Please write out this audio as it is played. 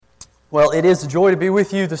Well, it is a joy to be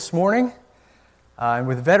with you this morning. And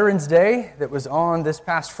with Veterans Day that was on this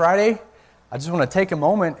past Friday, I just want to take a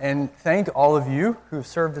moment and thank all of you who have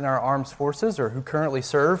served in our armed forces or who currently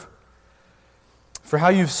serve for how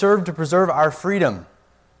you've served to preserve our freedom.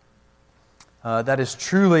 That is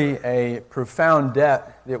truly a profound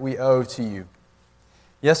debt that we owe to you.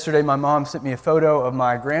 Yesterday, my mom sent me a photo of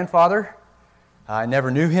my grandfather. I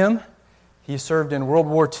never knew him. He served in World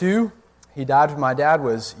War II. He died when my dad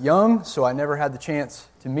was young, so I never had the chance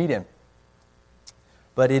to meet him.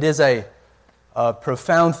 But it is a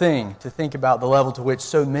profound thing to think about the level to which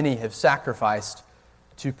so many have sacrificed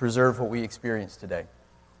to preserve what we experience today.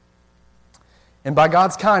 And by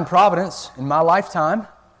God's kind providence, in my lifetime,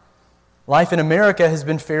 life in America has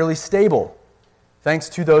been fairly stable, thanks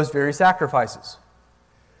to those very sacrifices.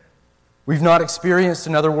 We've not experienced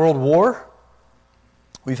another world war.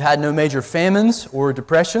 We've had no major famines or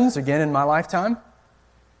depressions, again, in my lifetime.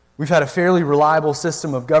 We've had a fairly reliable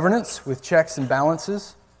system of governance with checks and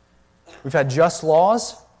balances. We've had just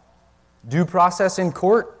laws, due process in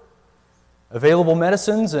court, available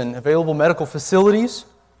medicines and available medical facilities.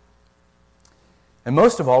 And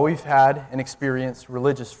most of all, we've had and experienced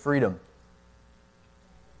religious freedom.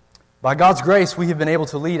 By God's grace, we have been able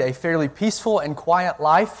to lead a fairly peaceful and quiet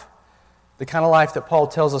life, the kind of life that Paul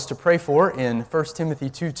tells us to pray for in 1 Timothy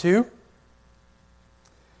 2:2.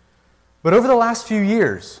 But over the last few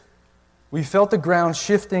years, we've felt the ground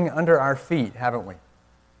shifting under our feet, haven't we?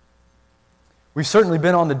 We've certainly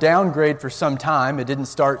been on the downgrade for some time. It didn't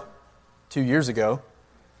start 2 years ago.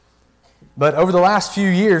 But over the last few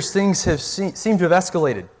years, things have seemed to have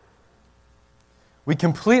escalated. We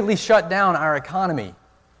completely shut down our economy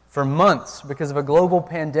for months because of a global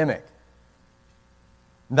pandemic.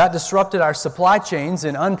 That disrupted our supply chains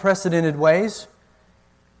in unprecedented ways,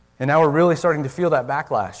 and now we're really starting to feel that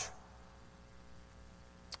backlash.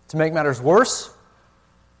 To make matters worse,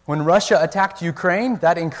 when Russia attacked Ukraine,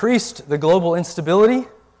 that increased the global instability.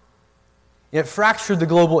 It fractured the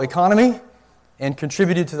global economy and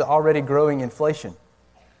contributed to the already growing inflation.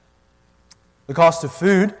 The cost of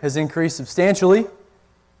food has increased substantially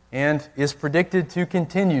and is predicted to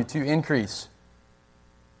continue to increase.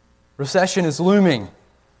 Recession is looming,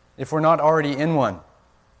 if we're not already in one.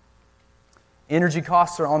 Energy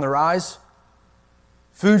costs are on the rise.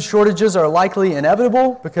 Food shortages are likely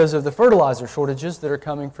inevitable because of the fertilizer shortages that are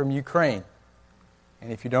coming from Ukraine.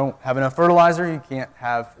 And if you don't have enough fertilizer, you can't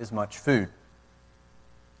have as much food.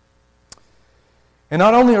 And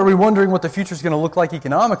not only are we wondering what the future is going to look like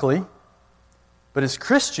economically, but as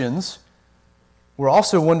Christians, we're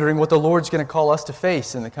also wondering what the Lord's going to call us to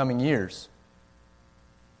face in the coming years.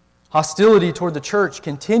 Hostility toward the church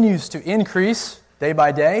continues to increase day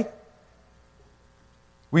by day.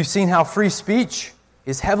 We've seen how free speech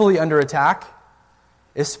is heavily under attack,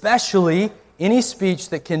 especially any speech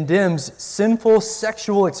that condemns sinful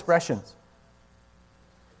sexual expressions.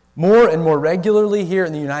 More and more regularly here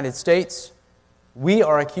in the United States, we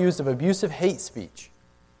are accused of abusive hate speech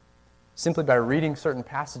simply by reading certain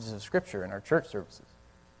passages of Scripture in our church services.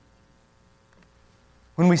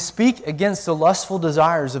 When we speak against the lustful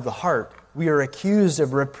desires of the heart, we are accused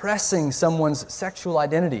of repressing someone's sexual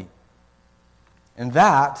identity. And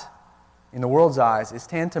that, in the world's eyes, is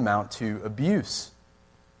tantamount to abuse.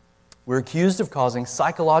 We're accused of causing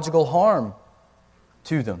psychological harm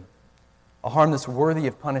to them, a harm that's worthy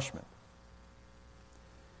of punishment.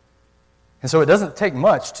 And so it doesn't take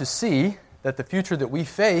much to see that the future that we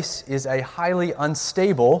face is a highly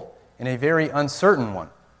unstable and a very uncertain one.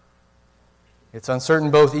 It's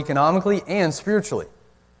uncertain both economically and spiritually.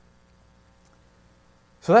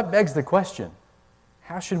 So that begs the question,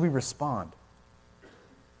 how should we respond?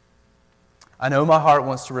 I know my heart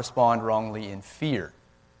wants to respond wrongly in fear.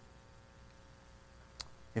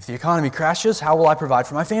 If the economy crashes, how will I provide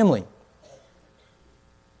for my family?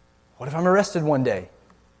 What if I'm arrested one day?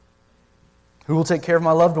 Who will take care of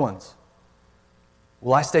my loved ones?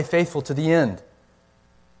 Will I stay faithful to the end?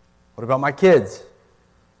 What about my kids?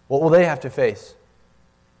 What will they have to face?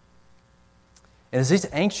 And as these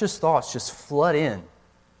anxious thoughts just flood in,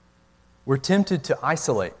 we're tempted to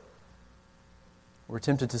isolate. We're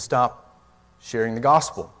tempted to stop sharing the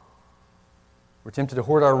gospel. We're tempted to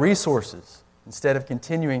hoard our resources instead of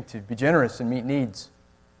continuing to be generous and meet needs.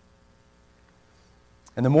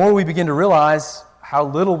 And the more we begin to realize how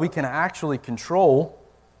little we can actually control,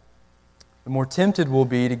 the more tempted we'll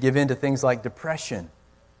be to give in to things like depression,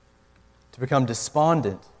 to become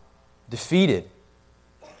despondent, defeated,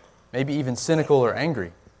 maybe even cynical or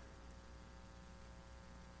angry.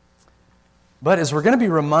 But as we're going to be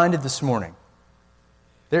reminded this morning,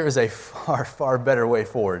 there is a far, far better way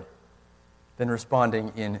forward. than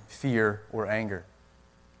responding in fear or anger.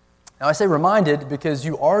 Now I say reminded because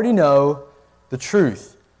you already know the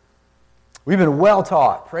truth. We've been well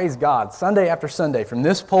taught, praise God, Sunday after Sunday from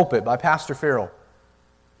this pulpit by Pastor Farrell.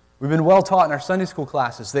 We've been well taught in our Sunday school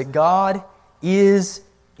classes that God is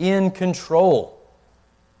in control.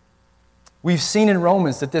 We've seen in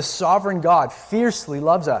Romans that this sovereign God fiercely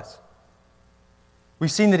loves us.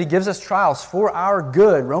 We've seen that He gives us trials for our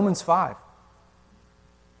good, Romans 5.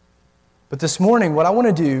 But this morning, what I want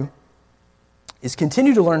to do is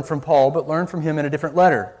continue to learn from Paul, but learn from him in a different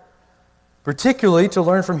letter. Particularly to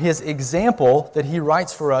learn from his example that he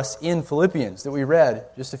writes for us in Philippians that we read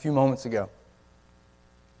just a few moments ago.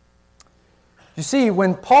 You see,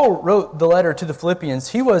 when Paul wrote the letter to the Philippians,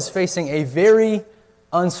 he was facing a very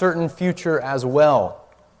uncertain future as well.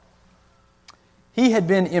 He had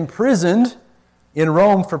been imprisoned in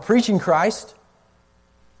Rome for preaching Christ,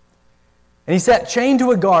 and he sat chained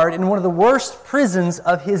to a guard in one of the worst prisons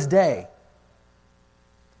of his day.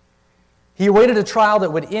 He awaited a trial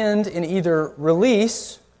that would end in either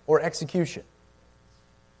release or execution.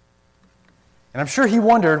 And I'm sure he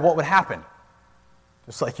wondered what would happen,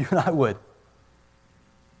 just like you and I would.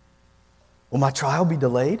 Will my trial be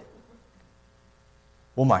delayed?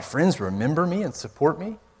 Will my friends remember me and support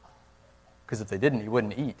me? Because if they didn't, he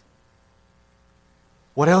wouldn't eat.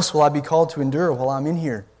 What else will I be called to endure while I'm in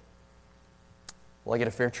here? Will I get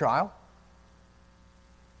a fair trial?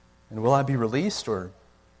 And will I be released or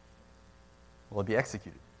will I be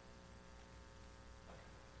executed?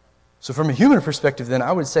 So from a human perspective then,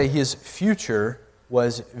 I would say his future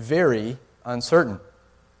was very uncertain.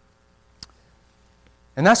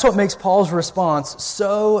 And that's what makes Paul's response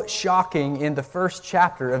so shocking in the first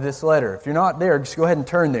chapter of this letter. If you're not there, just go ahead and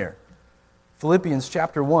turn there. Philippians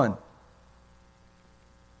chapter 1.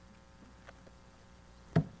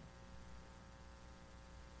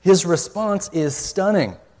 His response is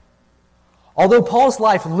stunning. Although Paul's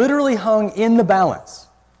life literally hung in the balance,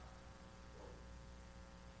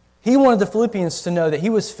 he wanted the Philippians to know that he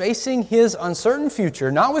was facing his uncertain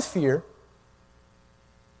future, not with fear,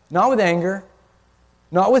 not with anger,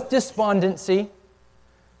 not with despondency,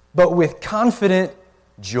 but with confident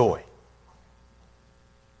joy.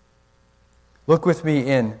 Look with me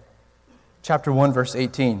in chapter 1, verse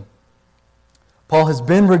 18. Paul has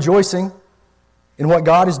been rejoicing in what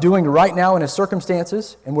God is doing right now in his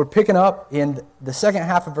circumstances, and we're picking up in the second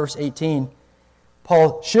half of verse 18.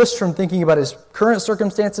 Paul shifts from thinking about his current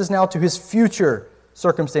circumstances now to his future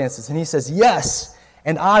circumstances, and he says, yes,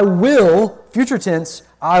 and I will, future tense,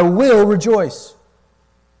 I will rejoice.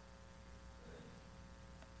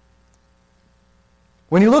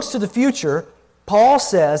 When he looks to the future, Paul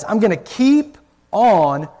says, I'm going to keep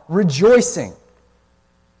on rejoicing.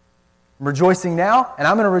 I'm rejoicing now, and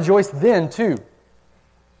I'm going to rejoice then too.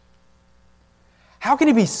 How can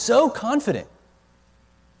he be so confident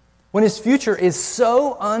when his future is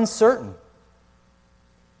so uncertain?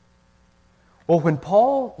 Well, when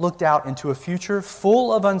Paul looked out into a future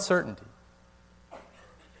full of uncertainty,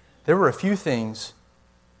 there were a few things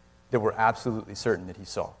that were absolutely certain that he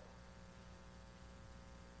saw.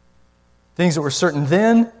 Things that were certain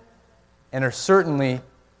then and are certainly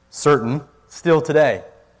certain still today.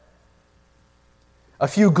 A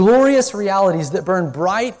few glorious realities that burn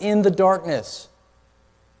bright in the darkness.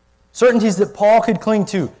 Certainties that Paul could cling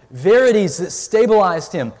to, verities that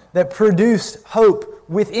stabilized him, that produced hope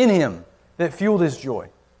within him, that fueled his joy.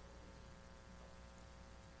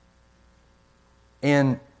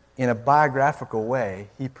 And in a biographical way,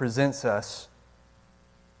 he presents us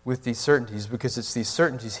with these certainties because it's these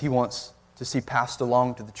certainties he wants to see passed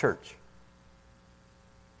along to the church.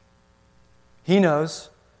 He knows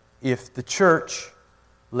if the church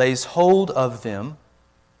lays hold of them,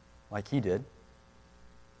 like he did,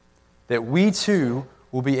 that we too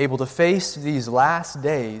will be able to face these last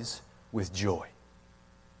days with joy,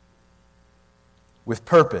 with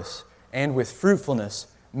purpose, and with fruitfulness,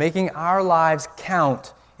 making our lives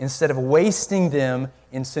count instead of wasting them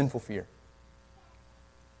in sinful fear.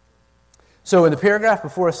 So in the paragraph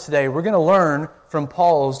before us today, we're going to learn from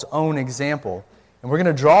Paul's own example, and we're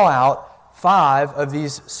going to draw out 5 of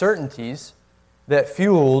these certainties that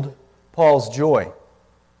fueled Paul's joy.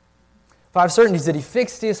 5 certainties that he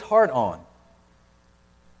fixed his heart on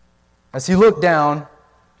as he looked down,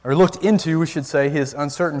 or looked into, we should say, his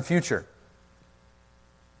uncertain future.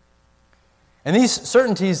 And these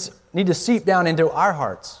certainties need to seep down into our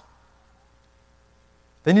hearts.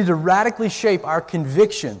 They need to radically shape our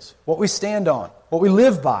convictions, what we stand on, what we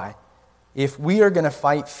live by, if we are going to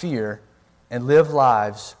fight fear and live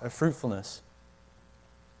lives of fruitfulness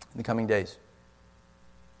in the coming days.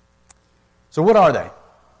 So what are they?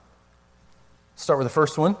 Start with the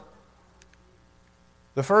first one.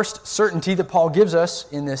 The first certainty that Paul gives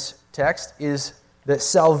us in this text is that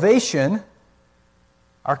salvation,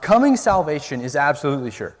 our coming salvation, is absolutely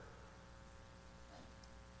sure.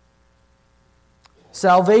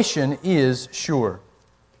 Salvation is sure.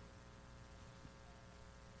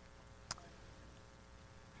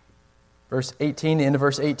 Verse 18, the end of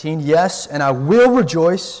verse 18, yes, and I will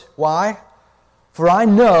rejoice. Why? For I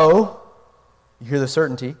know, you hear the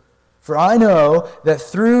certainty, for I know that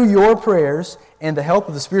through your prayers and the help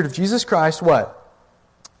of the Spirit of Jesus Christ, what?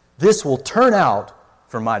 This will turn out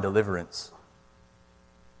for my deliverance.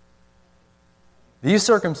 These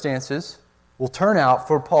circumstances will turn out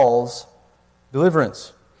for Paul's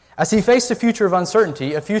deliverance. As he faced a future of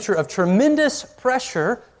uncertainty, a future of tremendous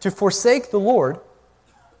pressure to forsake the Lord,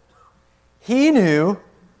 he knew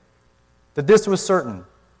that this was certain,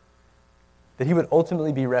 that he would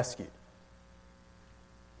ultimately be rescued.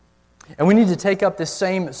 And we need to take up this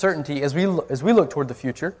same certainty as we look toward the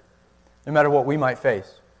future, no matter what we might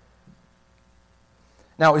face.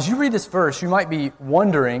 Now, as you read this verse, you might be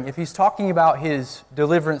wondering if he's talking about his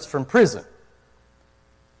deliverance from prison.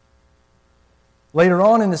 Later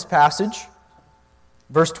on in this passage,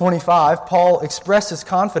 verse 25, Paul expresses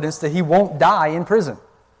confidence that he won't die in prison.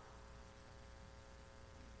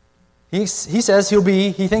 He says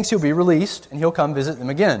he thinks he'll be released and he'll come visit them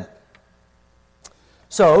again.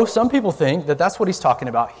 So, some people think that that's what he's talking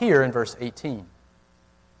about here in verse 18.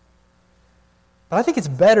 But I think it's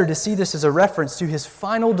better to see this as a reference to his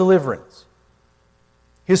final deliverance,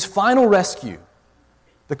 his final rescue,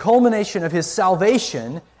 the culmination of his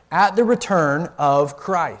salvation at the return of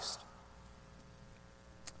Christ.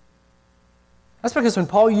 That's because when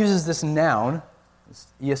Paul uses this noun, this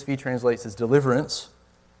ESV translates as deliverance,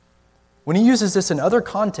 when he uses this in other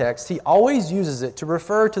contexts, he always uses it to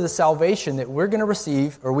refer to the salvation that we're going to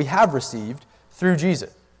receive, or we have received, through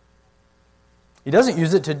Jesus. He doesn't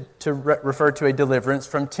use it to refer to a deliverance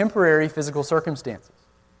from temporary physical circumstances.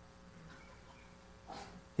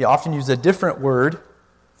 He often uses a different word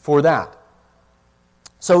for that.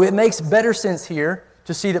 So it makes better sense here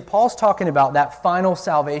to see that Paul's talking about that final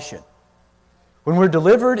salvation. When we're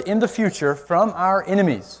delivered in the future from our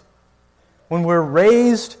enemies, when we're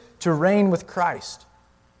raised to reign with Christ.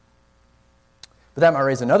 But that might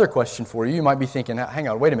raise another question for you. You might be thinking, hang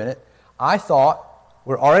on, wait a minute. I thought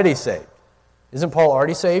we're already saved. Isn't Paul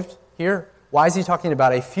already saved here? Why is he talking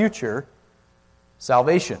about a future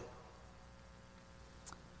salvation?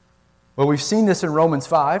 Well, we've seen this in Romans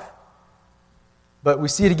 5, but we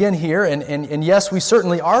see it again here. And yes, we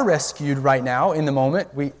certainly are rescued right now in the moment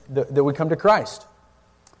that we come to Christ.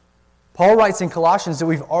 Paul writes in Colossians that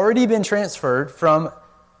we've already been transferred from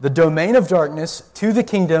the domain of darkness to the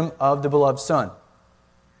kingdom of the beloved Son.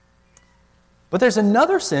 But there's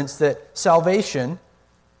another sense that salvation,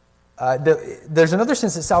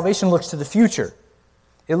 looks to the future.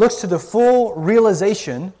 It looks to the full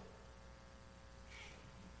realization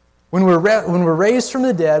when we're raised from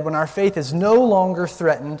the dead, when our faith is no longer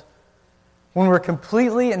threatened, when we're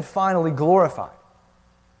completely and finally glorified.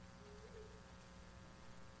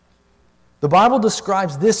 The Bible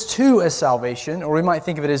describes this too as salvation, or we might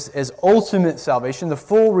think of it as ultimate salvation, the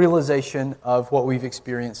full realization of what we've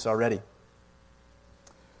experienced already.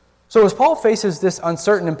 So as Paul faces this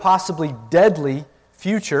uncertain and possibly deadly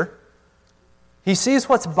future, he sees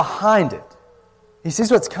what's behind it. He sees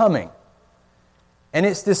what's coming. And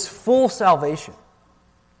it's this full salvation.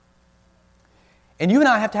 And you and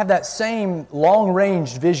I have to have that same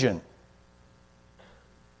long-range vision.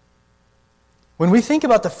 When we think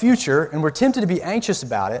about the future and we're tempted to be anxious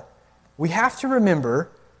about it, we have to remember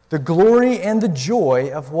the glory and the joy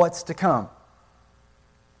of what's to come.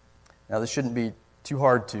 Now, this shouldn't be too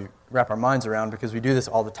hard to wrap our minds around because we do this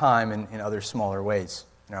all the time in other smaller ways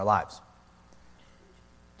in our lives.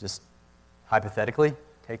 Just hypothetically,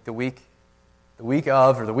 take the week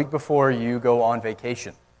of or the week before you go on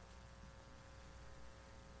vacation.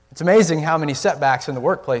 It's amazing how many setbacks in the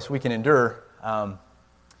workplace we can endure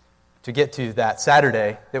to get to that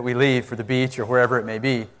Saturday that we leave for the beach or wherever it may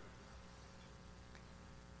be.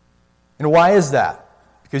 And why is that?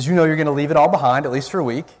 Because you know you're going to leave it all behind, at least for a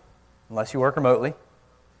week, unless you work remotely.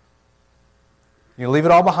 You're going to leave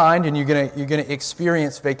it all behind and you're going to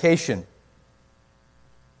experience vacation.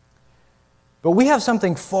 But we have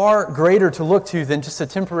something far greater to look to than just a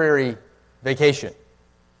temporary vacation.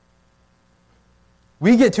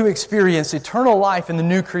 We get to experience eternal life in the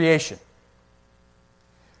new creation.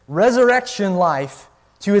 Resurrection life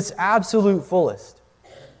to its absolute fullest.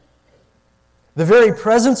 The very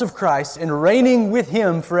presence of Christ and reigning with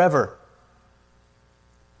Him forever.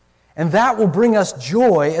 And that will bring us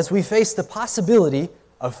joy as we face the possibility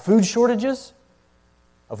of food shortages,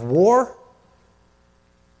 of war,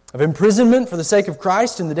 of imprisonment for the sake of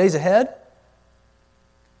Christ in the days ahead.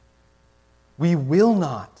 We will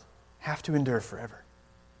not have to endure forever.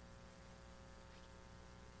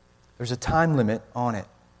 There's a time limit on it.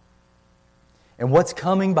 And what's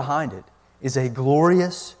coming behind it is a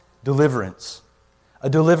glorious deliverance. A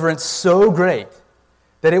deliverance so great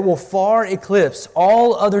that it will far eclipse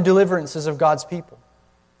all other deliverances of God's people.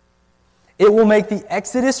 It will make the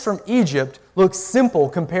exodus from Egypt look simple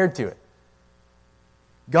compared to it.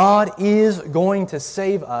 God is going to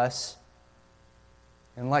save us.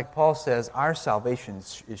 And like Paul says, our salvation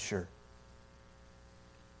is sure.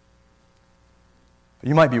 But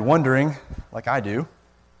you might be wondering, like I do,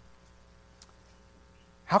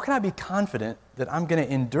 how can I be confident that I'm going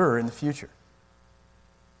to endure in the future?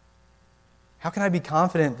 How can I be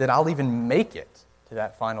confident that I'll even make it to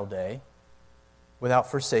that final day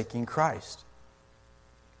without forsaking Christ?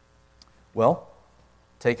 Well,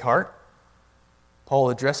 take heart.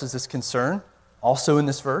 Paul addresses this concern also in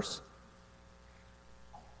this verse.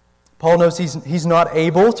 Paul knows he's not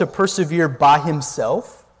able to persevere by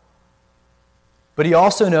himself, but he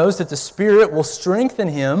also knows that the Spirit will strengthen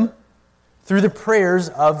him through the prayers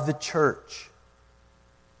of the church.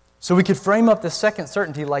 So we could frame up the second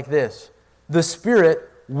certainty like this: the Spirit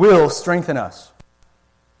will strengthen us.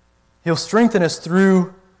 He'll strengthen us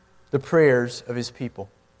through the prayers of His people.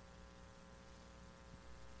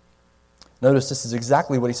 Notice this is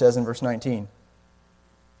exactly what he says in verse 19.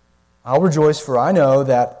 I'll rejoice, for I know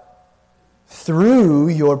that through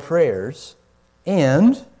your prayers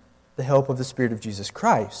and the help of the Spirit of Jesus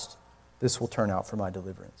Christ, this will turn out for my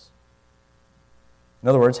deliverance. In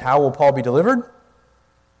other words, how will Paul be delivered?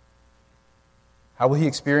 How will he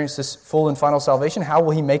experience this full and final salvation? How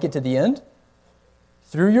will he make it to the end?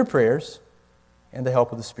 Through your prayers and the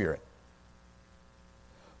help of the Spirit.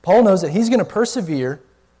 Paul knows that he's going to persevere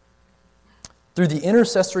through the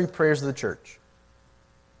intercessory prayers of the church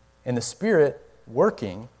and the Spirit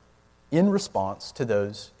working in response to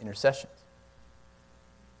those intercessions.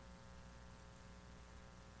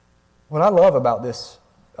 What I love about this,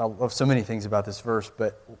 I love so many things about this verse,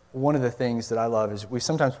 but one of the things that I love is we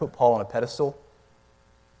sometimes put Paul on a pedestal.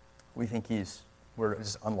 We think we're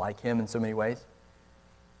just unlike him in so many ways.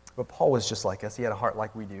 But Paul was just like us. He had a heart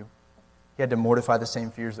like we do. He had to mortify the same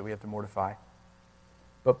fears that we have to mortify.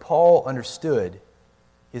 But Paul understood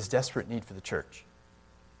his desperate need for the church.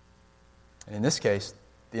 And in this case,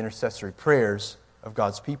 the intercessory prayers of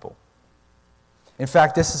God's people. In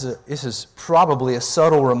fact, this is probably a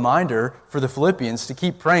subtle reminder for the Philippians to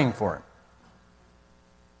keep praying for him.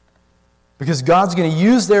 Because God's going to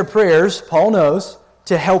use their prayers, Paul knows,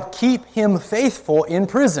 to help keep him faithful in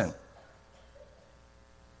prison.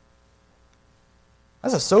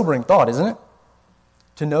 That's a sobering thought, isn't it?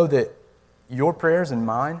 To know that your prayers and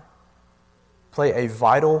mine play a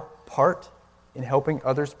vital part in helping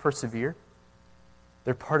others persevere.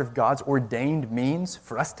 They're part of God's ordained means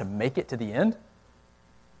for us to make it to the end.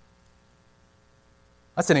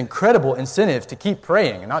 That's an incredible incentive to keep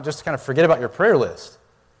praying and not just kind of forget about your prayer list.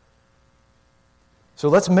 So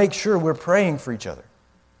let's make sure we're praying for each other.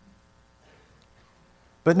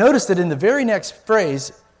 But notice that in the very next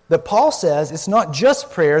phrase, that Paul says it's not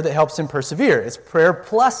just prayer that helps him persevere. It's prayer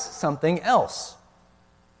plus something else.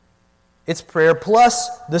 It's prayer plus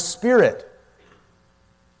the Spirit.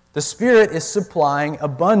 The Spirit is supplying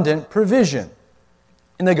abundant provision.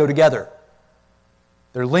 And they go together.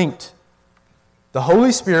 They're linked. The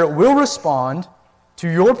Holy Spirit will respond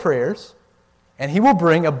to your prayers, and He will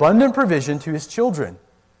bring abundant provision to His children.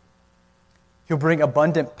 He'll bring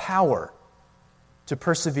abundant power to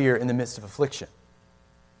persevere in the midst of affliction.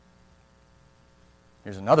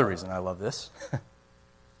 Here's another reason I love this.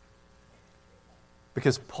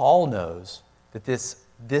 Because Paul knows that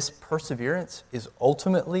this perseverance is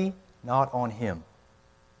ultimately not on him.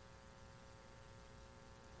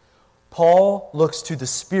 Paul looks to the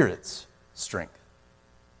Spirit's strength.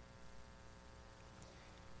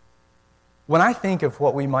 When I think of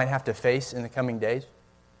what we might have to face in the coming days,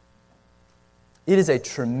 it is a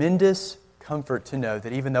tremendous comfort to know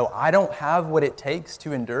that even though I don't have what it takes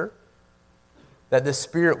to endure, that the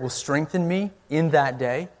Spirit will strengthen me in that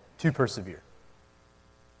day to persevere.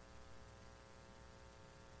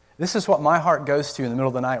 This is what my heart goes to in the middle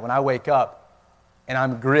of the night when I wake up and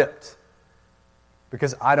I'm gripped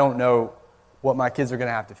because I don't know what my kids are going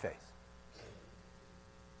to have to face.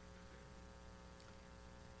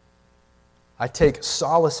 I take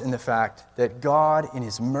solace in the fact that God, in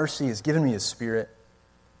His mercy, has given me His Spirit,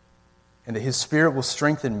 and that His Spirit will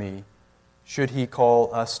strengthen me should He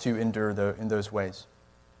call us to endure in those ways.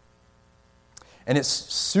 And it's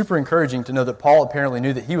super encouraging to know that Paul apparently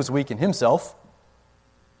knew that he was weak in himself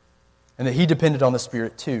and that he depended on the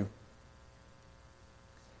Spirit too.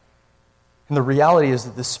 And the reality is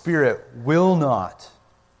that the Spirit will not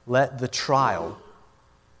let the trial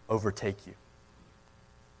overtake you.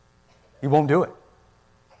 He won't do it.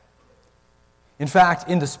 In fact,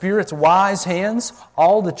 in the Spirit's wise hands,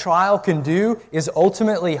 all the trial can do is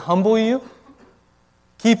ultimately humble you,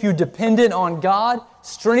 keep you dependent on God,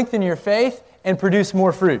 strengthen your faith, and produce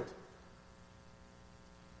more fruit.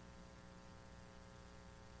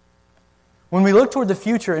 When we look toward the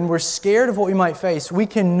future and we're scared of what we might face, we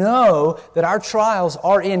can know that our trials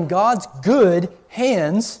are in God's good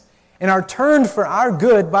hands and are turned for our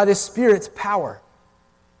good by the Spirit's power.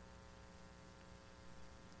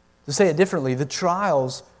 To say it differently, the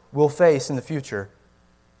trials we'll face in the future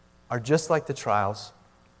are just like the trials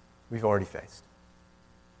we've already faced.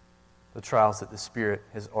 The trials that the Spirit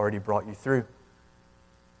has already brought you through.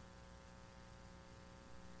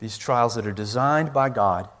 These trials that are designed by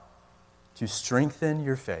God to strengthen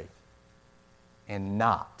your faith and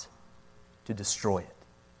not to destroy it.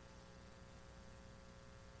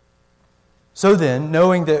 So then,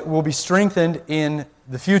 knowing that we'll be strengthened in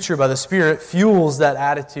the future by the Spirit fuels that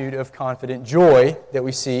attitude of confident joy that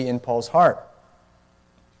we see in Paul's heart.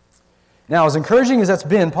 Now, as encouraging as that's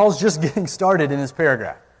been, Paul's just getting started in this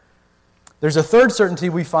paragraph. There's a third certainty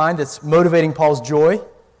we find that's motivating Paul's joy,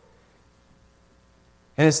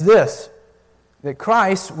 and it's this, that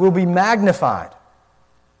Christ will be magnified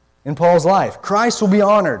in Paul's life. Christ will be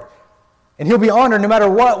honored, and He'll be honored no matter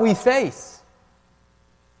what we face.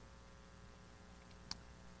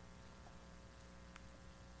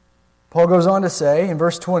 Paul goes on to say in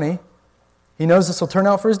verse 20, he knows this will turn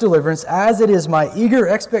out for his deliverance, as it is my eager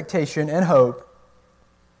expectation and hope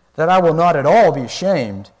that I will not at all be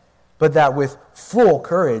ashamed, but that with full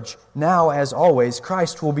courage, now as always,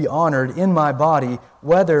 Christ will be honored in my body,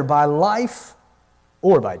 whether by life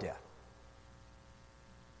or by death.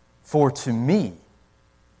 For to me,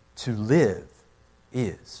 to live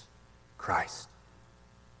is Christ.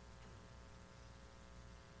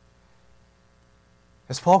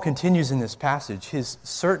 As Paul continues in this passage, his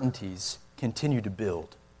certainties continue to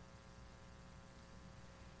build.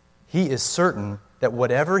 He is certain that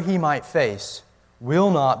whatever he might face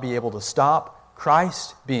will not be able to stop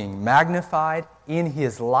Christ being magnified in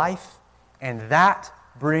his life, and that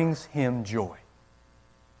brings him joy.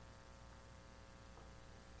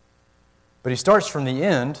 But he starts from the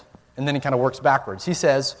end, and then he kind of works backwards. He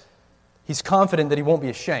says he's confident that he won't be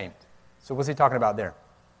ashamed. So what's he talking about there?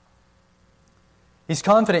 He's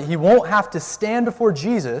confident he won't have to stand before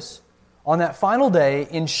Jesus on that final day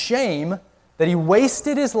in shame that he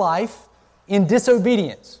wasted his life in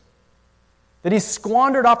disobedience, that he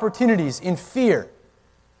squandered opportunities in fear,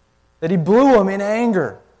 that he blew them in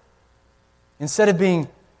anger, instead of being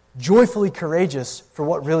joyfully courageous for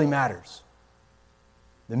what really matters,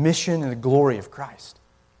 the mission and the glory of Christ.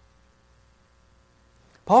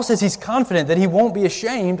 Paul says he's confident that he won't be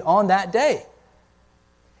ashamed on that day.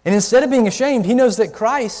 And instead of being ashamed, he knows that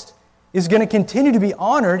Christ is going to continue to be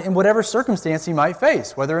honored in whatever circumstance he might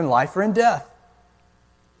face, whether in life or in death.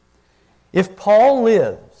 If Paul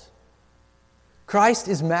lives, Christ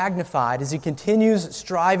is magnified as he continues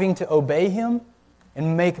striving to obey him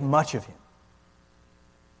and make much of him.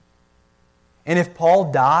 And if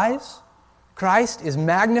Paul dies, Christ is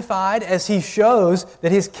magnified as he shows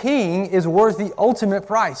that his king is worth the ultimate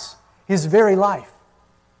price, his very life.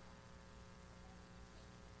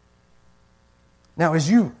 Now,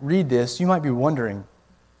 as you read this, you might be wondering,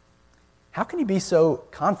 how can he be so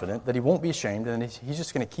confident that he won't be ashamed and he's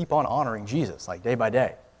just going to keep on honoring Jesus, like day by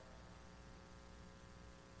day?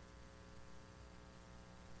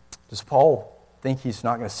 Does Paul think he's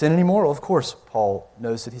not going to sin anymore? Well, of course, Paul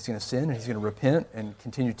knows that he's going to sin and he's going to repent and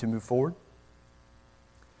continue to move forward.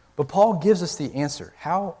 But Paul gives us the answer.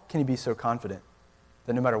 How can he be so confident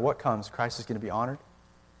that no matter what comes, Christ is going to be honored?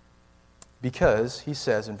 Because he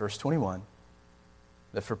says in verse 21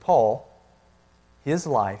 that for Paul, his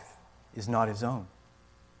life is not his own.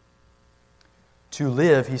 To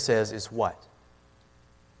live, he says, is what?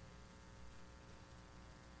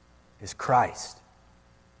 Is Christ.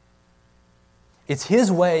 It's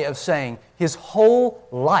his way of saying his whole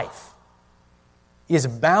life is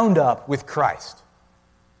bound up with Christ.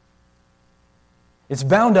 It's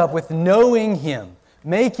bound up with knowing Him,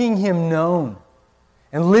 making Him known,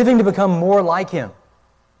 and living to become more like Him.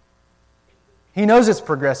 He knows it's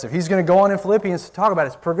progressive. He's going to go on in Philippians to talk about it.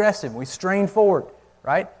 It's progressive. We strain forward,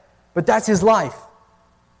 right? But that's his life.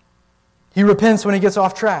 He repents when he gets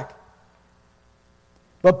off track.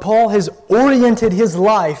 But Paul has oriented his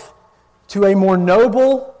life to a more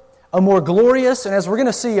noble, a more glorious, and as we're going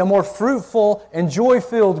to see, a more fruitful and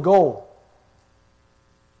joy-filled goal.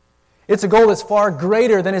 It's a goal that's far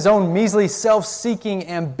greater than his own measly self-seeking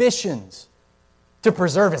ambitions to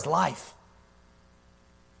preserve his life.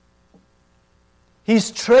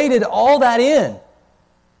 He's traded all that in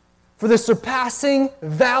for the surpassing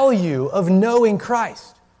value of knowing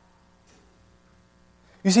Christ.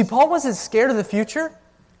 You see, Paul wasn't scared of the future,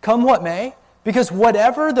 come what may, because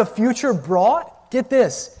whatever the future brought, get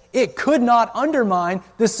this, it could not undermine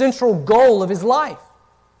the central goal of his life.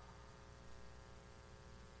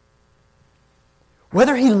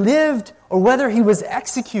 Whether he lived or whether he was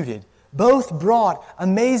executed, both brought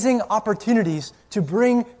amazing opportunities to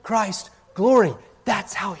bring Christ glory.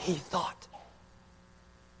 That's how he thought.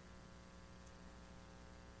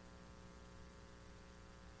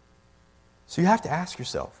 So you have to ask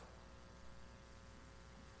yourself,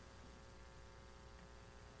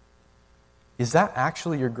 is that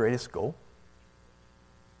actually your greatest goal?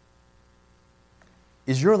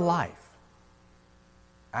 Is your life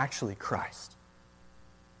actually Christ?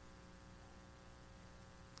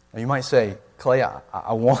 Now you might say, Clay,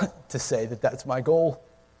 I want to say that that's my goal.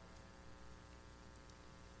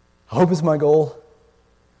 I hope it's my goal,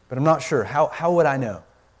 but I'm not sure. How would I know?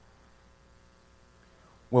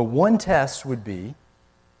 Well, one test would be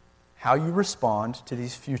how you respond to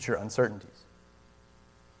these future uncertainties.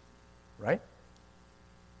 Right?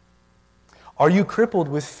 Are you crippled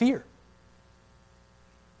with fear?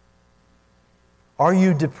 Are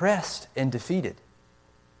you depressed and defeated?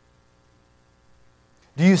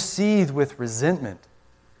 Do you seethe with resentment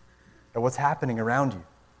at what's happening around you?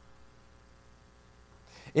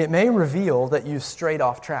 It may reveal that you've strayed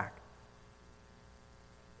off track.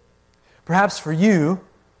 Perhaps for you,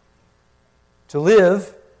 to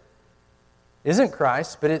live isn't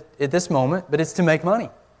Christ, but at this moment, but it's to make money.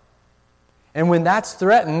 And when that's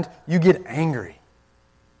threatened, you get angry.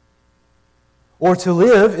 Or to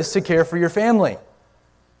live is to care for your family.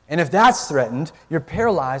 And if that's threatened, you're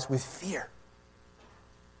paralyzed with fear.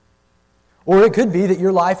 Or it could be that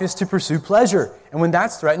your life is to pursue pleasure. And when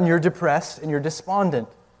that's threatened, you're depressed and you're despondent.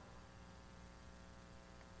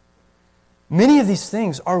 Many of these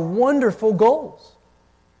things are wonderful goals.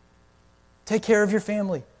 Take care of your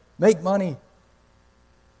family. Make money.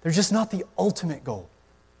 They're just not the ultimate goal.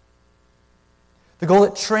 The goal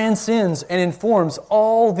that transcends and informs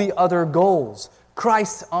all the other goals.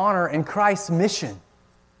 Christ's honor and Christ's mission.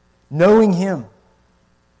 Knowing Him.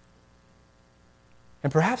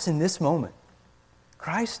 And perhaps in this moment,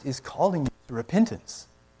 Christ is calling you to repentance.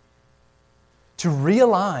 To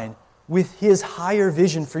realign with His higher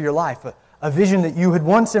vision for your life. A vision that you had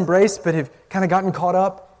once embraced but have kind of gotten caught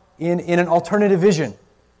up in an alternative vision.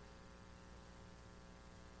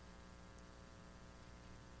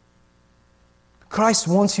 Christ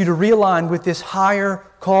wants you to realign with this higher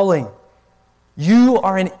calling. You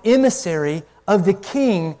are an emissary of the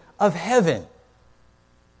King of heaven.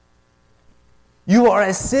 You are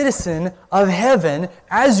a citizen of heaven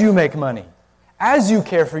as you make money, as you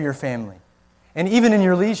care for your family, and even in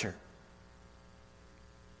your leisure.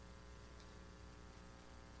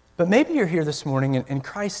 But maybe you're here this morning and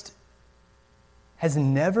Christ has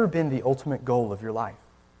never been the ultimate goal of your life.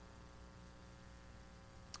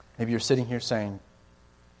 Maybe you're sitting here saying,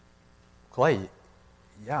 Clay,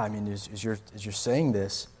 yeah, I mean, as you're saying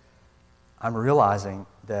this, I'm realizing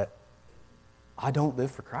that I don't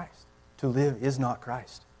live for Christ. To live is not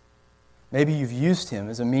Christ. Maybe you've used Him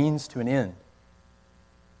as a means to an end.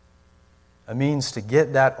 A means to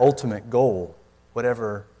get that ultimate goal,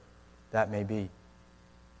 whatever that may be.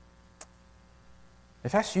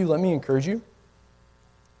 If that's you, let me encourage you.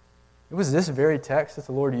 It was this very text that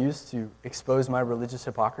the Lord used to expose my religious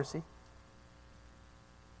hypocrisy.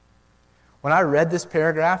 When I read this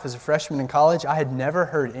paragraph as a freshman in college, I had never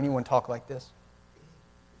heard anyone talk like this.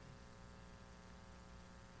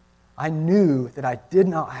 I knew that I did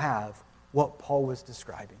not have what Paul was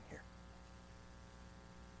describing here.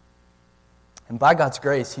 And by God's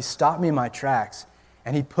grace, He stopped me in my tracks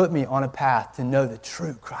and He put me on a path to know the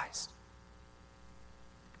true Christ.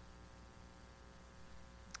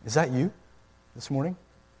 Is that you this morning?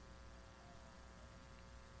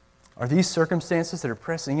 Are these circumstances that are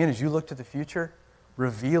pressing in as you look to the future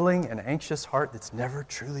revealing an anxious heart that's never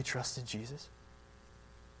truly trusted Jesus?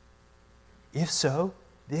 If so,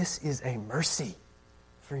 this is a mercy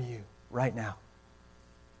for you right now.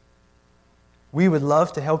 We would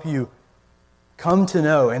love to help you come to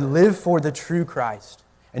know and live for the true Christ.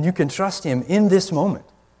 And you can trust Him in this moment.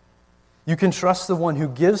 You can trust the one who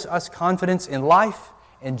gives us confidence in life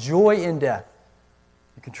and joy in death.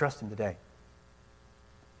 You can trust Him today.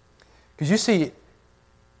 Because you see,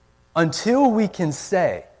 until we can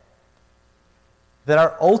say that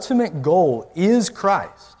our ultimate goal is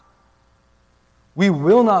Christ, we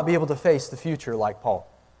will not be able to face the future like Paul.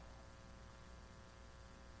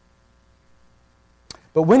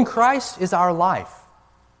 But when Christ is our life,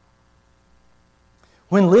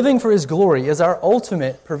 when living for His glory is our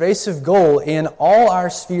ultimate pervasive goal in all our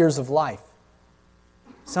spheres of life,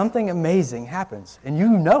 something amazing happens, and you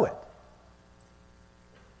know it.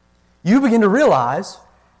 You begin to realize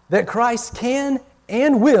that Christ can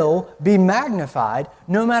and will be magnified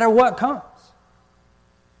no matter what comes.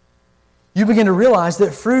 You begin to realize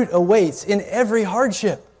that fruit awaits in every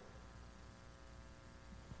hardship.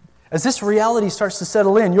 As this reality starts to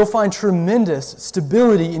settle in, you'll find tremendous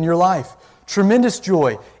stability in your life, tremendous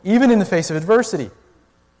joy, even in the face of adversity.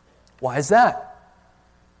 Why is that?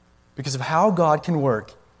 Because of how God can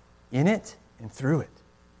work in it and through it.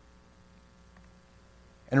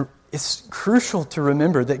 And it's crucial to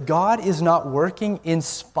remember that God is not working in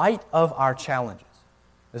spite of our challenges.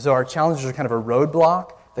 As though our challenges are kind of a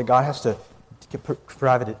roadblock that God has to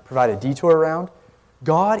provide a detour around.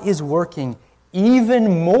 God is working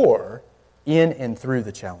even more in and through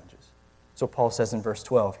the challenges. So Paul says in verse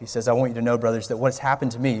 12, he says, I want you to know, brothers, that what's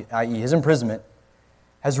happened to me, i.e. his imprisonment,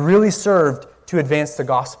 has really served to advance the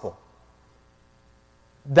gospel.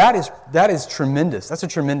 That is tremendous. That's a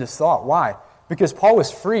tremendous thought. Why? Because Paul was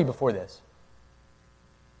free before this.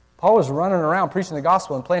 Paul was running around preaching the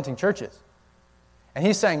gospel and planting churches. And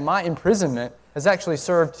he's saying, my imprisonment has actually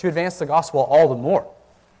served to advance the gospel all the more.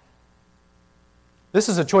 This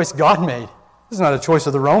is a choice God made. This is not a choice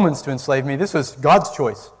of the Romans to enslave me. This was God's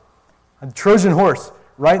choice. A Trojan horse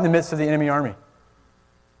right in the midst of the enemy army.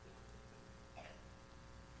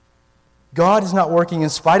 God is not working in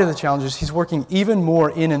spite of the challenges. He's working even more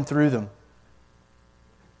in and through them.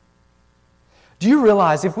 Do you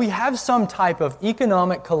realize if we have some type of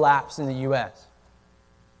economic collapse in the U.S.,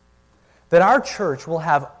 that our church will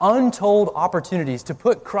have untold opportunities to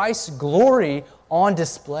put Christ's glory on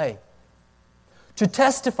display, to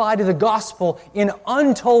testify to the gospel in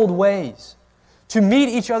untold ways, to meet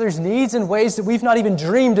each other's needs in ways that we've not even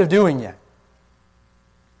dreamed of doing yet?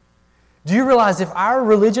 Do you realize if our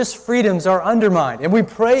religious freedoms are undermined, and we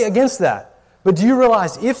pray against that, but do you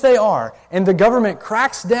realize if they are, and the government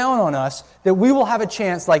cracks down on us, that we will have a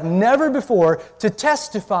chance like never before to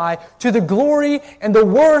testify to the glory and the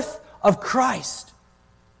worth of Christ?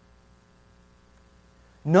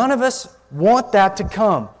 None of us want that to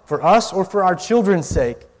come for us or for our children's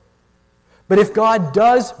sake. But if God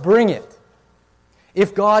does bring it,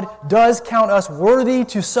 if God does count us worthy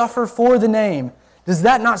to suffer for the name, does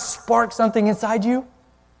that not spark something inside you?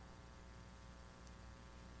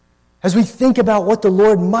 As we think about what the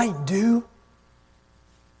Lord might do,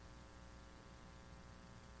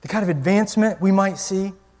 the kind of advancement we might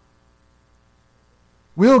see,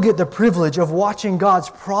 we'll get the privilege of watching God's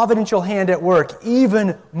providential hand at work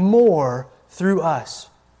even more through us.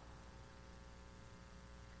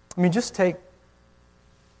 I mean, just take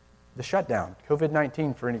the shutdown,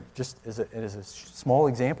 COVID-19, just as a small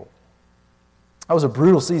example. That was a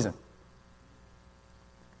brutal season.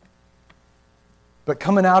 But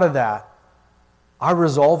coming out of that, our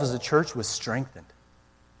resolve as a church was strengthened.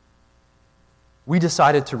 We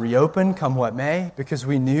decided to reopen, come what may, because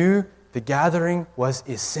we knew the gathering was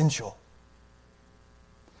essential.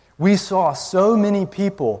 We saw so many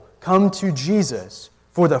people come to Jesus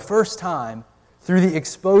for the first time through the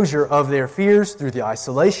exposure of their fears, through the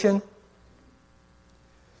isolation.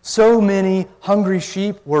 So many hungry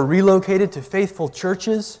sheep were relocated to faithful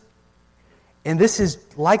churches. And this is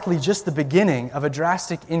likely just the beginning of a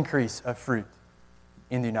drastic increase of fruit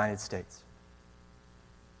in the United States.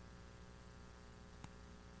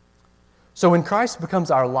 So when Christ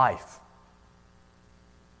becomes our life,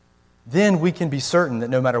 then we can be certain that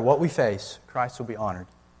no matter what we face, Christ will be honored.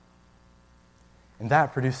 And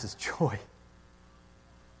that produces joy.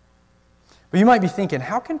 But you might be thinking,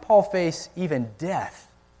 how can Paul face even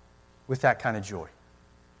death with that kind of joy?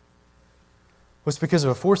 Well, it's because of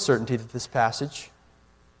a fourth certainty that this passage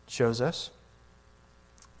shows us.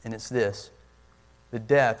 And it's this: that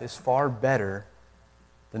death is far better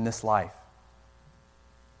than this life.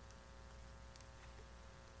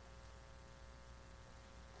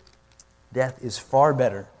 Death is far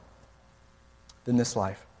better than this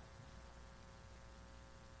life.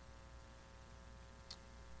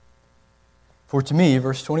 For to me,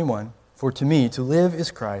 verse 21, for to me to live is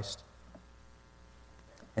Christ,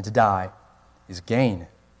 and to die is gain.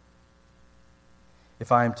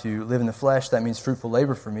 If I am to live in the flesh, that means fruitful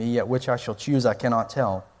labor for me, yet which I shall choose I cannot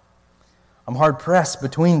tell. I'm hard-pressed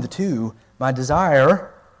between the two. My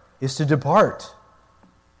desire is to depart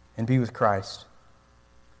and be with Christ,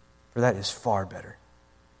 for that is far better.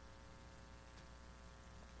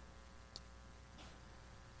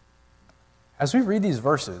 As we read these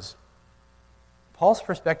verses, Paul's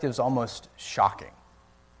perspective is almost shocking,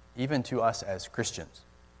 even to us as Christians.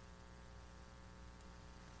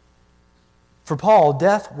 For Paul,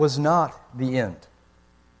 death was not the end.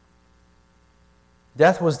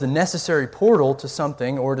 Death was the necessary portal to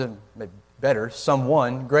something, or to, better,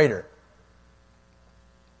 someone greater.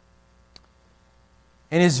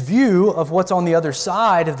 And his view of what's on the other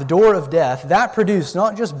side of the door of death, that produced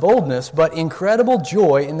not just boldness, but incredible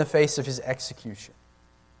joy in the face of his execution.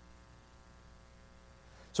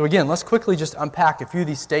 So again, let's quickly just unpack a few of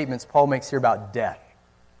these statements Paul makes here about death.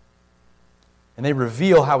 And they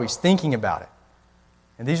reveal how he's thinking about it.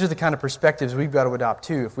 And these are the kind of perspectives we've got to adopt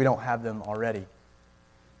too if we don't have them already.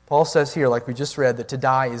 Paul says here, like we just read, that to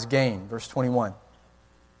die is gain. Verse 21.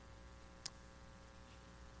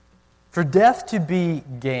 For death to be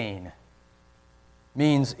gain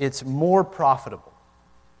means it's more profitable.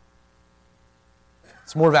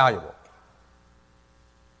 It's more valuable.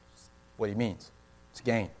 That's what he means. It's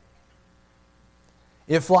gain.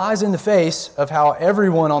 It flies in the face of how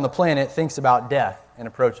everyone on the planet thinks about death and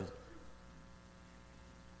approaches it.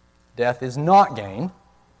 Death is not gain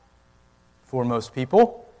for most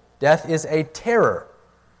people. Death is a terror,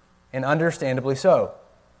 and understandably so.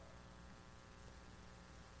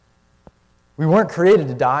 We weren't created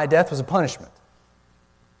to die. Death was a punishment.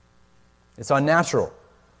 It's unnatural.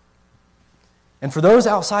 And for those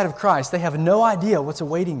outside of Christ, they have no idea what's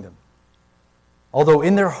awaiting them. Although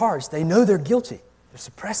in their hearts, they know they're guilty. They're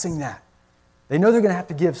suppressing that. They know they're going to have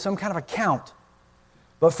to give some kind of account.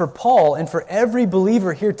 But for Paul and for every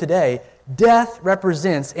believer here today, death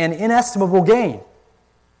represents an inestimable gain.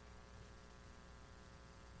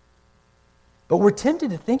 But we're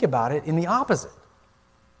tempted to think about it in the opposite.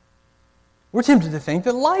 We're tempted to think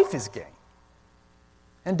that life is gain.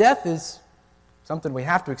 And death is something we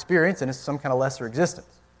have to experience, and it's some kind of lesser existence.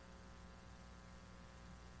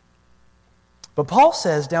 But Paul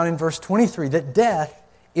says down in verse 23 that death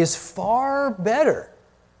is far better.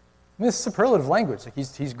 I mean, it's superlative language. Like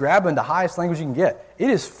he's grabbing the highest language you can get. It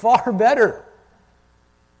is far better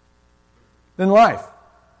than life.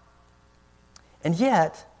 And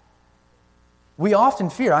yet, we often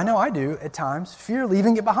fear, I know I do at times, fear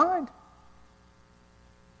leaving it behind.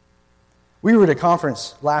 We were at a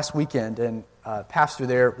conference last weekend, and a pastor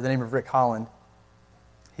there by the name of Rick Holland,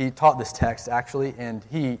 he taught this text actually, and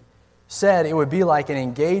he said it would be like an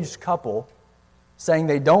engaged couple saying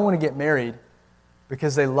they don't want to get married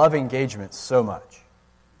because they love engagement so much.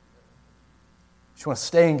 They just want to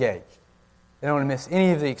stay engaged. They don't want to miss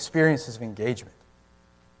any of the experiences of engagement.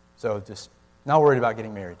 So just not worried about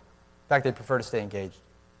getting married. In fact, they prefer to stay engaged.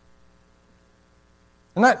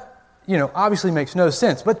 And that, obviously makes no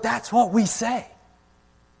sense, but that's what we say.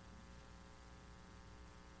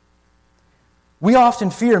 We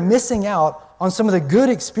often fear missing out on some of the good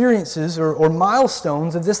experiences or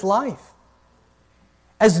milestones of this life,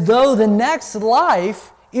 as though the next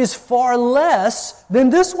life is far less than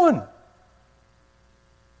this one.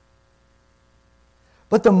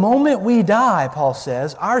 But the moment we die, Paul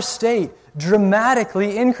says, our state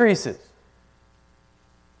dramatically increases.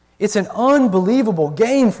 It's an unbelievable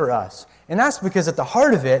gain for us. And that's because at the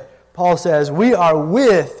heart of it, Paul says, we are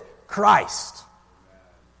with Christ.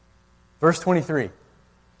 Verse 23,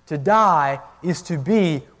 to die is to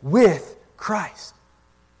be with Christ.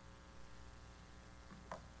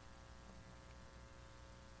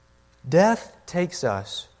 Death takes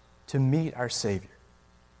us to meet our Savior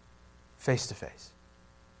face to face.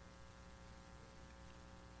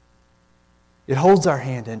 It holds our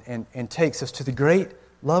hand and takes us to the great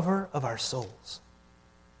lover of our souls,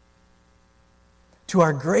 to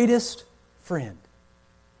our greatest friend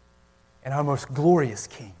and our most glorious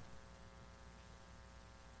King.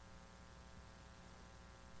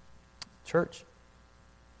 Church,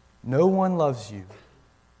 no one loves you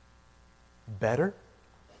better.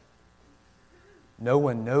 No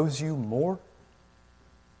one knows you more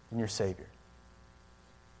than your Savior.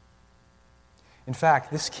 In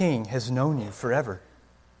fact, this King has known you forever.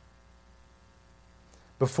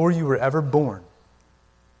 Before you were ever born,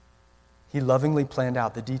 He lovingly planned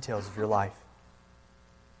out the details of your life.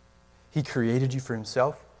 He created you for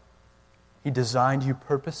Himself. He designed you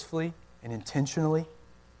purposefully and intentionally.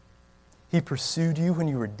 He pursued you when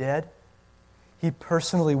you were dead. He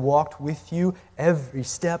personally walked with you every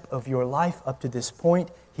step of your life up to this point.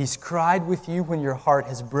 He's cried with you when your heart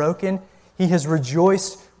has broken. He has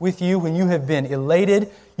rejoiced with you when you have been elated.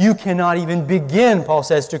 You cannot even begin, Paul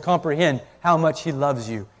says, to comprehend how much He loves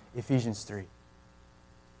you. Ephesians 3.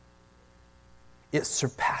 It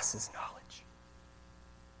surpasses knowledge.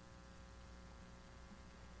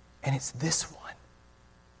 And it's this one.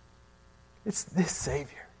 It's this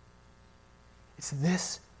Savior. It's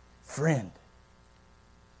this friend.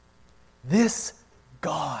 This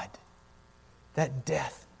God that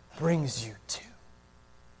death brings you to.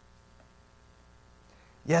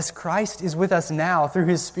 Yes, Christ is with us now through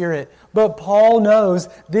His Spirit, but Paul knows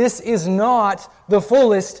this is not the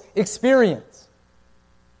fullest experience.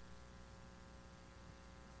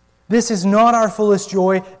 This is not our fullest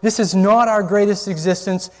joy. This is not our greatest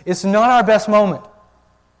existence. It's not our best moment.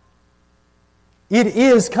 It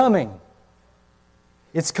is coming.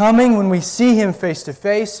 It's coming when we see Him face to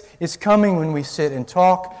face. It's coming when we sit and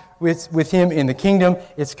talk with Him in the kingdom.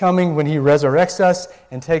 It's coming when He resurrects us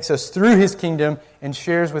and takes us through His kingdom and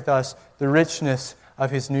shares with us the richness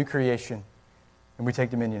of His new creation. And we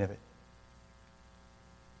take dominion of it.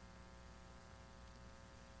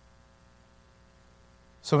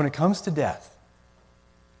 So when it comes to death,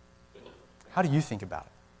 how do you think about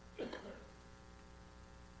it?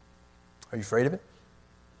 Are you afraid of it?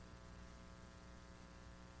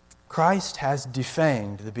 Christ has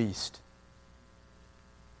defanged the beast.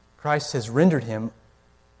 Christ has rendered him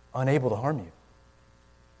unable to harm you.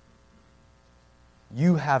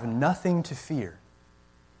 You have nothing to fear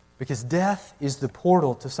because death is the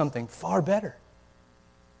portal to something far better.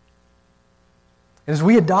 As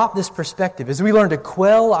we adopt this perspective, as we learn to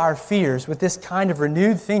quell our fears with this kind of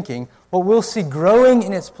renewed thinking, what we'll see growing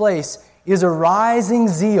in its place is a rising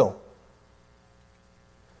zeal.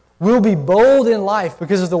 We'll be bold in life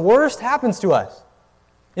because if the worst happens to us,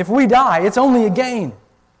 if we die, it's only a gain.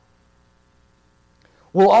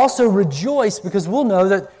 We'll also rejoice because we'll know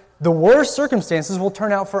that the worst circumstances will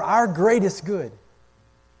turn out for our greatest good.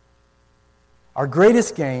 Our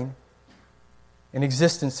greatest gain in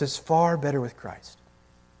existence is far better with Christ.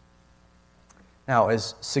 Now,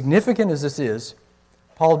 as significant as this is,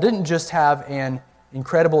 Paul didn't just have an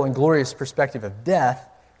incredible and glorious perspective of death,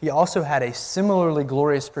 he also had a similarly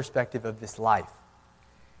glorious perspective of this life.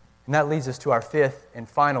 And that leads us to our fifth and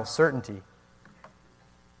final certainty.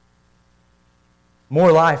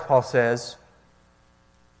 More life, Paul says,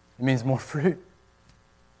 it means more fruit.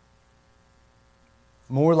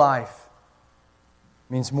 More life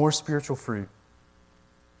means more spiritual fruit.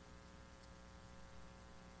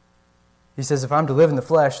 He says, if I'm to live in the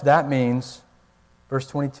flesh, that means, verse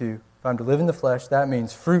 22, if I'm to live in the flesh, that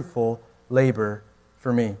means fruitful labor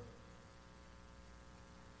for me.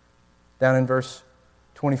 Down in verse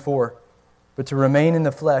 24, but to remain in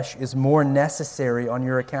the flesh is more necessary on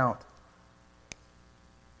your account.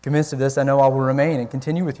 Convinced of this, I know I will remain and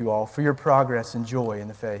continue with you all for your progress and joy in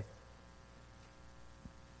the faith.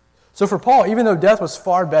 So for Paul, even though death was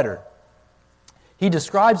far better, he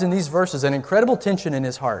describes in these verses an incredible tension in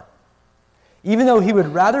his heart. Even though he would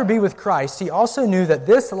rather be with Christ, he also knew that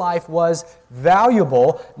this life was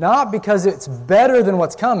valuable, not because it's better than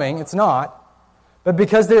what's coming, it's not, but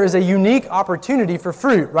because there is a unique opportunity for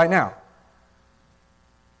fruit right now.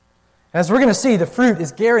 As we're going to see, the fruit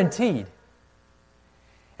is guaranteed.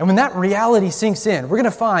 And when that reality sinks in, we're going to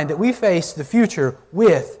find that we face the future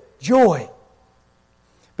with joy.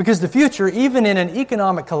 Because the future, even in an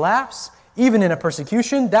economic collapse, even in a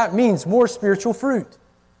persecution, that means more spiritual fruit.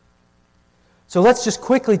 So let's just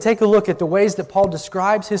quickly take a look at the ways that Paul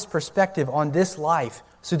describes his perspective on this life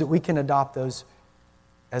so that we can adopt those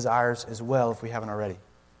as ours as well if we haven't already.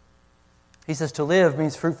 He says to live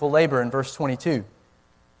means fruitful labor in verse 22.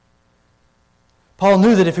 Paul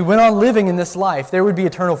knew that if he went on living in this life, there would be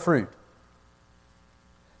eternal fruit.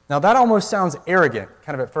 Now that almost sounds arrogant,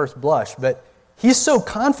 kind of at first blush, but he's so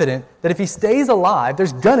confident that if he stays alive,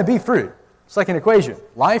 there's going to be fruit. It's like an equation.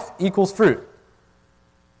 Life equals fruit.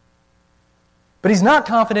 But he's not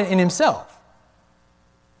confident in himself.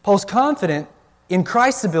 Paul's confident in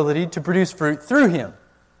Christ's ability to produce fruit through him.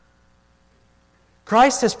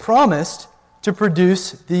 Christ has promised to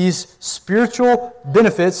produce these spiritual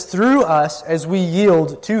benefits through us as we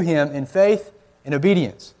yield to Him in faith and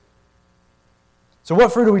obedience. So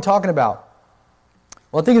what fruit are we talking about?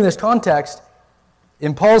 Well, I think in this context,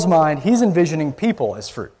 in Paul's mind, he's envisioning people as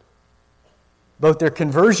fruit. Both their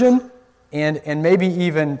conversion and maybe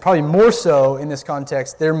even, probably more so in this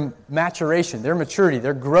context, their maturation, their maturity,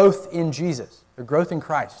 their growth in Jesus, their growth in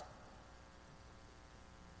Christ.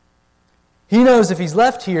 He knows if he's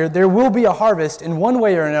left here, there will be a harvest in one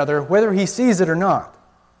way or another, whether he sees it or not.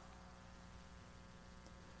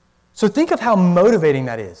 So think of how motivating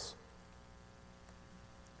that is.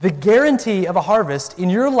 the guarantee of a harvest in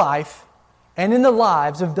your life and in the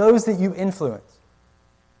lives of those that you influence.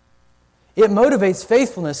 It motivates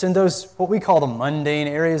faithfulness in those, what we call the mundane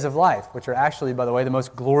areas of life, which are actually, by the way, the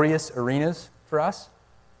most glorious arenas for us.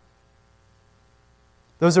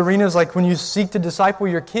 Those arenas like when you seek to disciple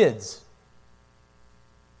your kids,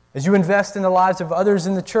 as you invest in the lives of others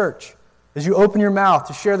in the church, as you open your mouth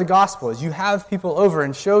to share the gospel, as you have people over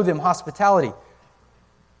and show them hospitality.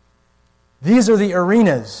 These are the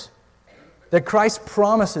arenas that Christ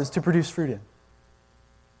promises to produce fruit in.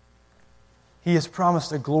 He has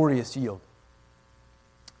promised a glorious yield.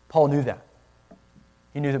 Paul knew that.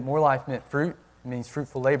 He knew that more life meant fruit, it means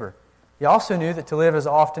fruitful labor. He also knew that to live is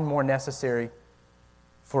often more necessary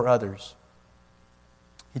for others.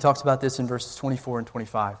 He talks about this in verses 24 and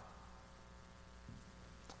 25.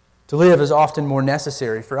 To live is often more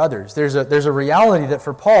necessary for others. There's a reality that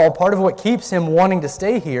for Paul, part of what keeps him wanting to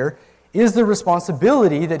stay here is the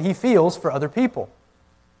responsibility that he feels for other people.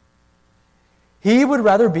 He would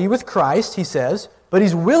rather be with Christ, he says, but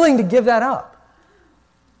he's willing to give that up.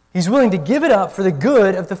 He's willing to give it up for the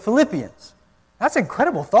good of the Philippians. That's an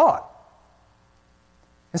incredible thought.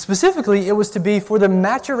 And specifically, it was to be for the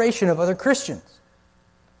maturation of other Christians.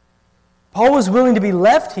 Paul was willing to be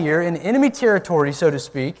left here in enemy territory, so to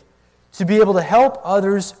speak, to be able to help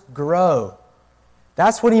others grow.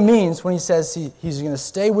 That's what he means when he says he's going to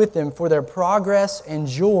stay with them for their progress and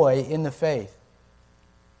joy in the faith.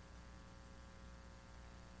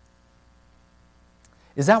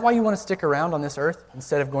 Is that why you want to stick around on this earth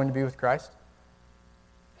instead of going to be with Christ?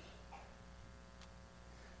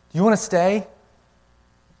 Do you want to stay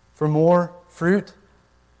for more fruit?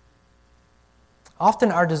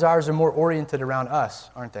 Often our desires are more oriented around us,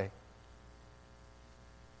 aren't they?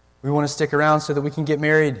 We want to stick around so that we can get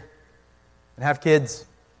married and have kids,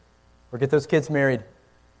 or get those kids married,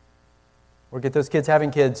 or get those kids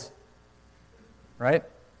having kids, right?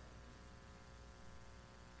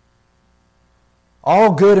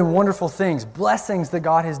 All good and wonderful things, blessings that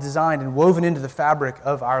God has designed and woven into the fabric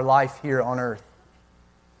of our life here on earth.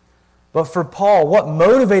 But for Paul, what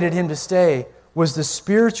motivated him to stay was the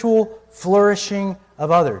spiritual flourishing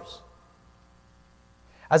of others.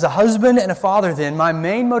 As a husband and a father, then, my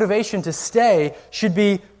main motivation to stay should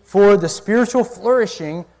be for the spiritual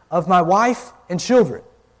flourishing of my wife and children.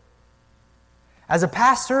 As a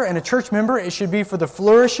pastor and a church member, it should be for the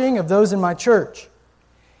flourishing of those in my church.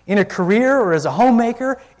 In a career or as a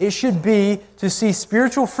homemaker, it should be to see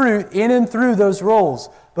spiritual fruit in and through those roles,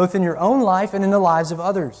 both in your own life and in the lives of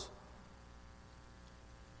others.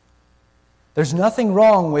 There's nothing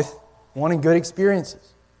wrong with wanting good experiences.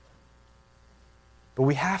 But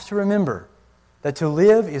we have to remember that to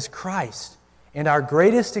live is Christ, and our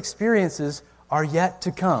greatest experiences are yet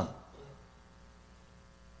to come.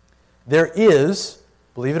 There is,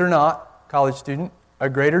 believe it or not, college student, a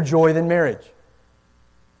greater joy than marriage.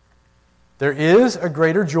 There is a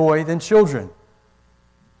greater joy than children.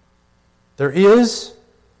 There is, it's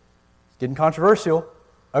getting controversial,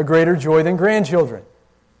 a greater joy than grandchildren.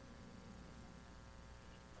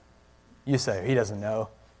 You say, he doesn't know.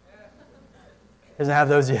 Doesn't have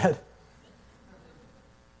those yet.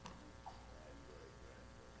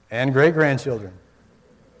 And great-grandchildren.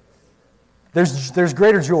 There's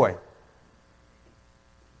greater joy.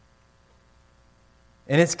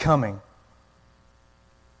 And it's coming.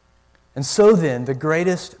 And so then, the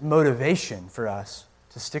greatest motivation for us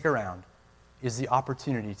to stick around is the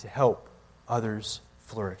opportunity to help others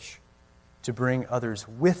flourish, to bring others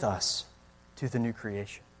with us to the new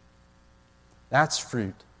creation. That's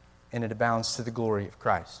fruit, and it abounds to the glory of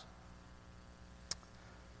Christ.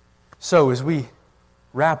 So, as we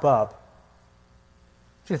wrap up, I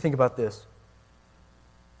want you to think about this.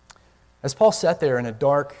 As Paul sat there in a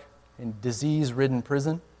dark and disease-ridden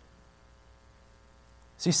prison,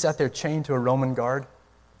 as he sat there chained to a Roman guard,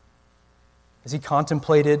 as he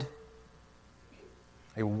contemplated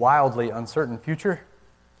a wildly uncertain future,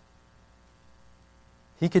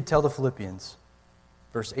 he could tell the Philippians,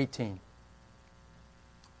 verse 18,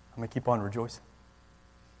 I'm going to keep on rejoicing.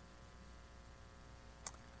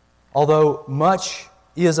 Although much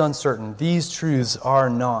is uncertain, these truths are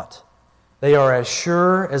not. They are as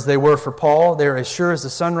sure as they were for Paul. They are as sure as the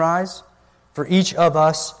sunrise for each of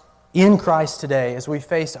us in Christ today as we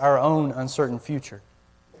face our own uncertain future.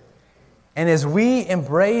 And as we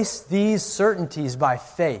embrace these certainties by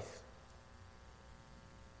faith,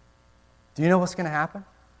 do you know what's going to happen?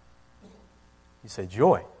 You say,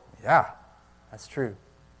 joy. Yeah, that's true.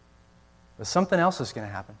 But something else is going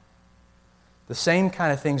to happen. The same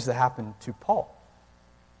kind of things that happened to Paul.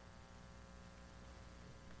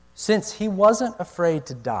 Since he wasn't afraid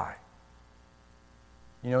to die,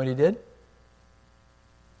 You know what he did?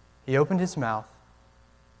 He opened his mouth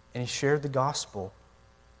and he shared the gospel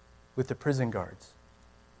with the prison guards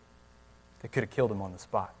that could have killed him on the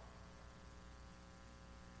spot.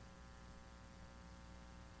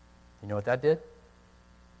 You know what that did?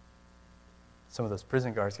 Some of those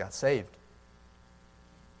prison guards got saved.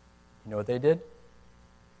 You know what they did?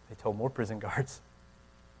 They told more prison guards.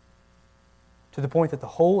 To the point that the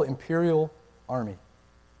whole imperial army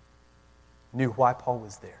knew why Paul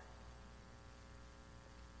was there.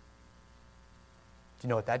 Do you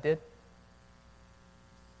know what that did?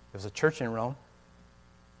 There was a church in Rome,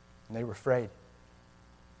 and they were afraid.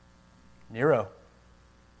 Nero,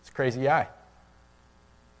 it's a crazy guy.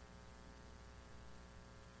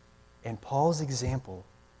 And Paul's example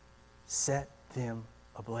set them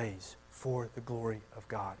ablaze for the glory of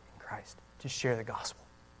God in Christ to share the gospel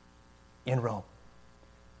in Rome.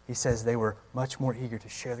 He says they were much more eager to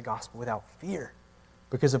share the gospel without fear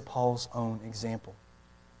because of Paul's own example.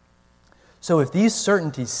 So if these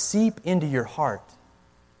certainties seep into your heart,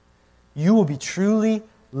 you will be truly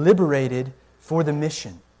liberated for the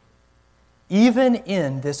mission. Even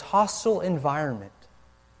in this hostile environment,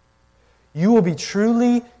 you will be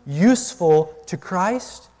truly useful to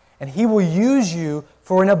Christ, and He will use you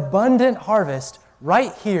for an abundant harvest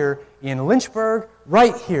right here in Lynchburg,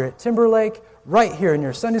 right here at Timberlake, right here in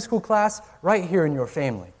your Sunday school class, right here in your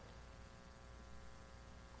family.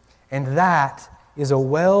 And that is a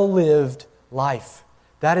well-lived life.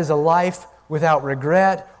 That is a life without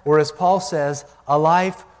regret, or as Paul says, a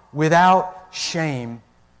life without shame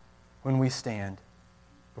when we stand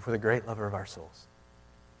before the great lover of our souls.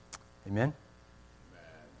 Amen?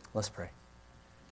 Let's pray.